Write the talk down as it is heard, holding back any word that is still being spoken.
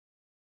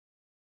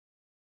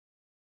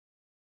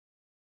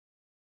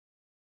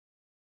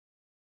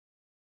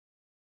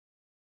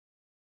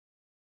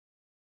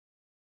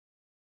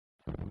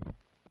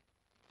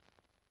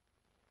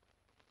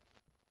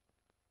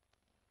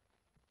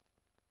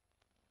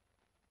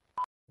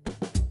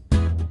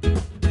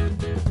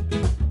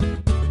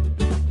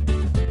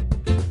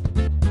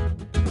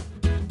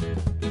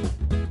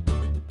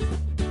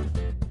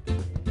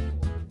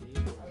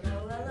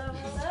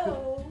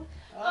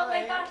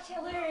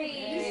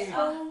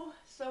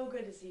so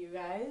good to see you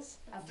guys.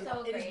 It has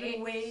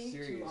been way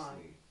Seriously. too long.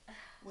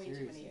 Way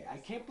too many years. I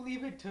can't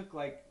believe it took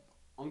like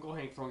Uncle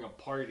Hank throwing a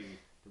party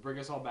to bring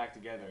us all back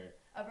together.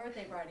 A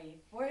birthday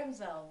party for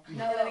himself.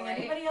 Not letting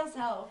anybody else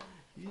help.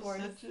 He's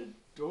such a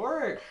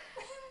dork.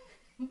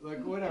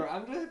 Like, whatever.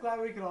 I'm just glad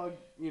we could all,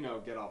 you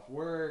know, get off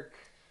work,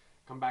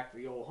 come back to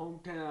the old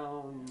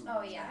hometown.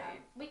 Oh, yeah.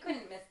 We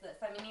couldn't miss this.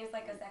 I mean, he's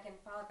like a second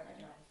father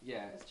to us.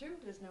 Yeah. That's true.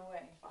 There's no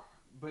way.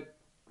 But,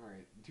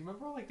 alright. Do you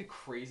remember all, like, the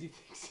crazy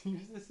things he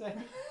used to say?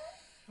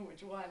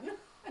 Which one?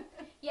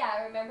 Yeah,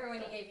 I remember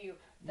when he gave you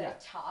the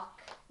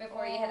talk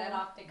before you headed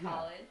off to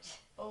college.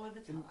 Oh, the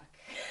talk.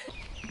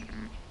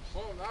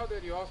 Well, now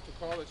that you're off to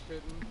college,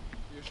 kitten,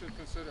 you should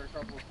consider a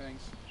couple of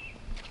things.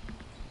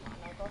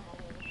 I'll go home.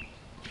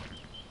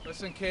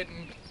 Listen,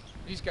 kitten,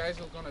 these guys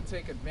are going to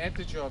take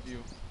advantage of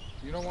you.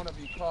 You don't want to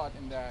be caught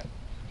in that.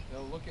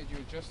 They'll look at you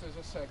just as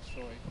a sex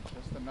toy,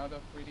 just another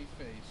pretty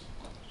face.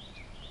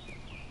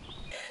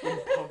 In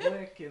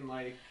public and,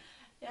 like...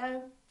 Yeah,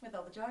 with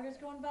all the joggers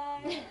going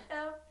by.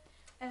 Yeah.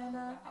 And,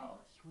 Wow.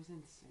 He was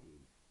insane.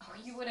 Oh,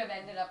 you would have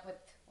ended up with,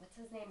 what's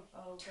his name?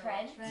 Oh,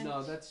 Trent?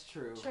 No, that's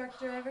true. Truck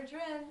driver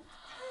Trent.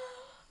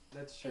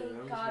 That's true.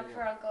 Thank God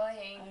for Uncle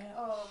Hank.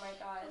 Oh my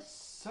gosh.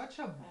 Such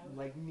a,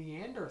 like,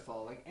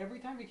 Neanderthal. Like, every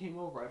time he came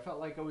over, I felt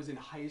like I was in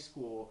high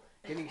school,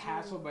 getting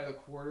hassled by the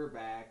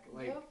quarterback.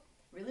 Like, yep.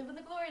 Reliving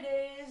the glory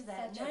days,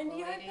 that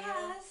 90-yard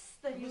pass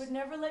that you would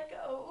never let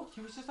go.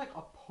 He was just like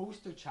a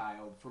poster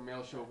child for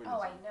male chauvinism. Oh,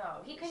 I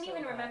know. He couldn't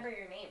even remember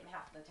your name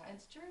half the time.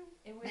 It's true.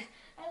 It was,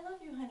 I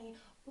love you, honey.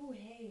 Oh,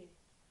 hey.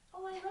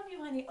 Oh, I love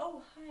you, honey.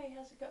 Oh, hi.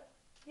 How's it go?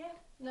 Yeah.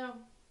 No.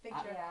 Big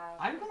trip. Yeah.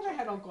 I'm glad I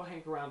had Uncle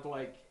Hank around to,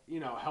 like, you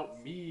know, help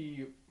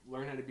me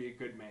learn how to be a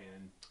good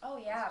man. Oh,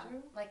 yeah.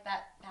 Like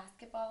that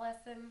basketball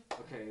lesson.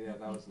 Okay, yeah,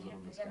 that was a little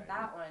Forget misguided.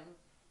 that one.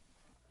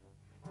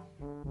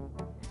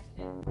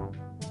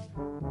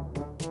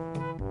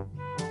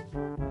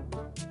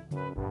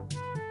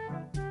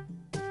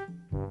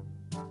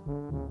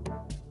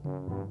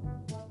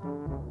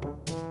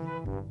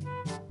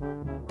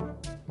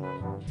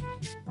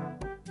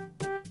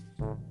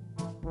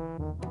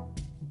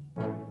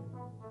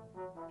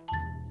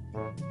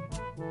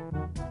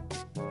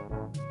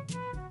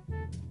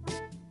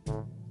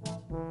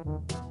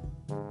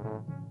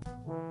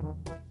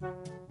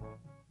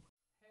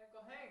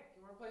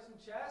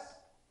 Chess?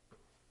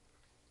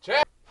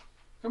 Chess?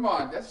 Come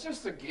on, that's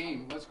just a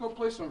game. Let's go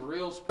play some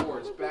real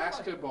sports.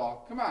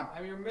 Basketball. Come on.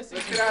 I mean, you're missing.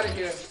 Let's get out of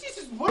here.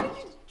 Jesus, what are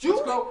you doing?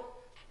 Let's go.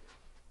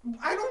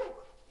 I don't.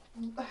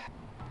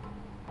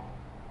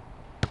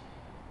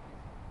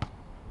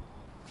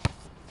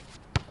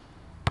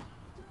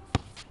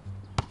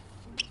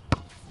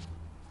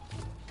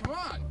 Come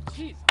on.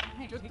 Jeez.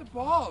 Get the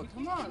ball.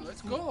 Come on.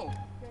 Let's go.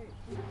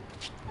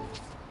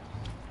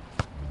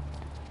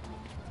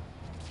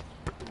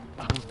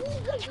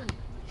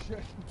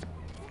 Shit.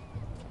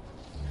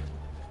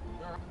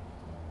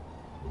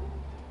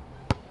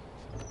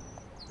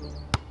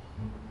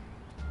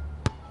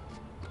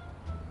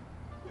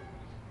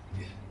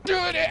 Do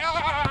it!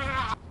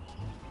 Ah!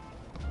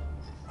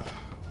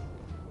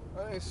 I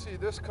didn't see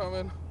this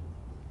coming.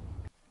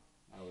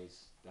 That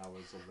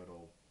was a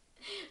little.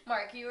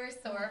 Mark, you were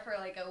sore for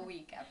like a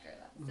week after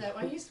that. Is that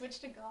why you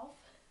switched to golf?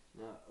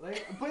 No,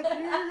 like, but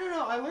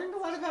no. I learned a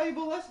lot of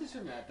valuable lessons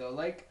from that, though.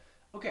 Like,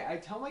 okay, I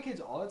tell my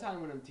kids all the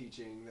time when I'm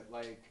teaching that,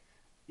 like,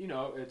 you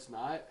know, it's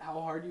not how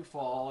hard you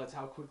fall, it's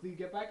how quickly you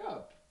get back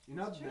up. You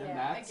know, and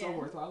that's a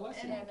worthwhile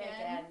lesson. And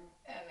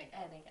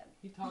again.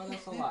 He taught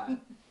us a lot.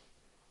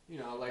 You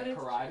know, like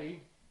karate.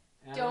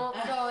 Don't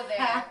go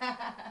there.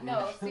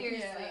 No,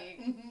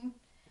 seriously.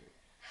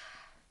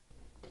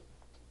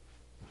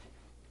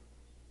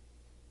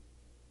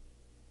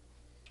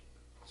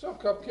 What's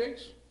up,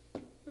 cupcakes?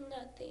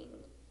 Nothing.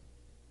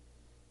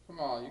 Come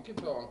on, you can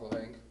tell Uncle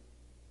Hank.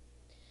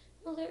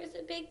 Well, there was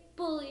a big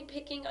bully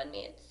picking on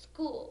me at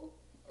school.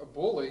 A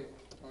bully?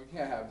 Oh, we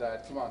can't have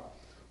that. Come on.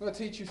 I'm going to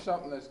teach you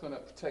something that's going to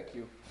protect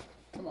you.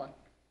 Come on.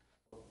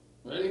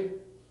 Ready?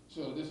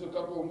 So there's a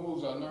couple of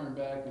moves I learned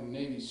back in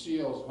Navy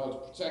SEALs, how to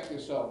protect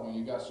yourself when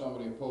you got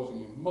somebody opposing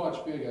you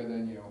much bigger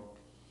than you.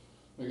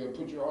 You're going to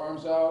put your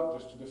arms out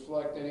just to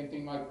deflect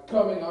anything like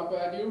coming up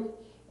at you,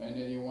 and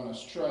then you want to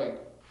strike.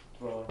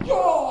 Throw.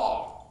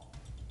 Yeah!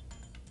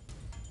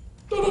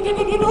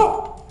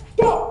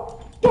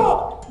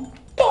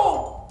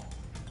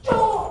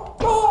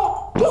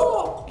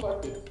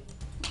 Deflect it.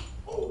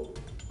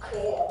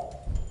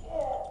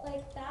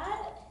 Like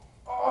that?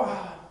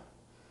 Oh.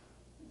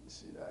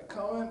 See that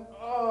coming?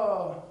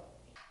 Oh.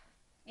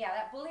 Yeah,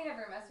 that bully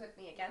never messed with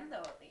me again, though,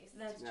 at least.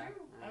 That's true.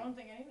 I don't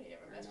think anybody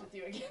ever messed with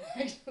you again,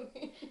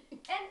 actually.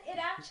 And it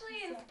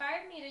actually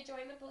inspired me to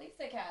join the police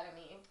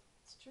academy.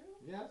 It's true.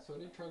 Yeah, so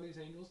did Charlie's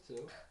Angels,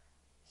 too.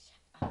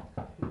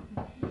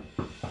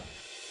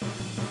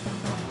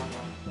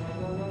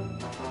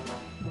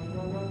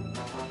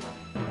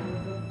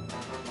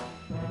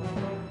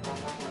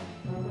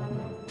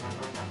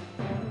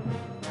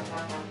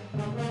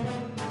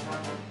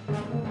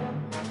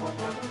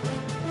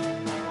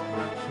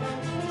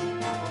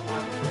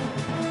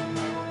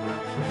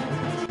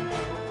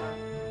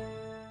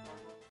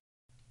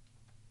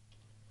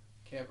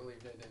 can't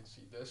believe they didn't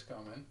see this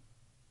coming.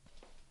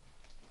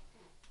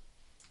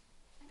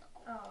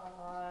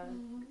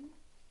 Aww.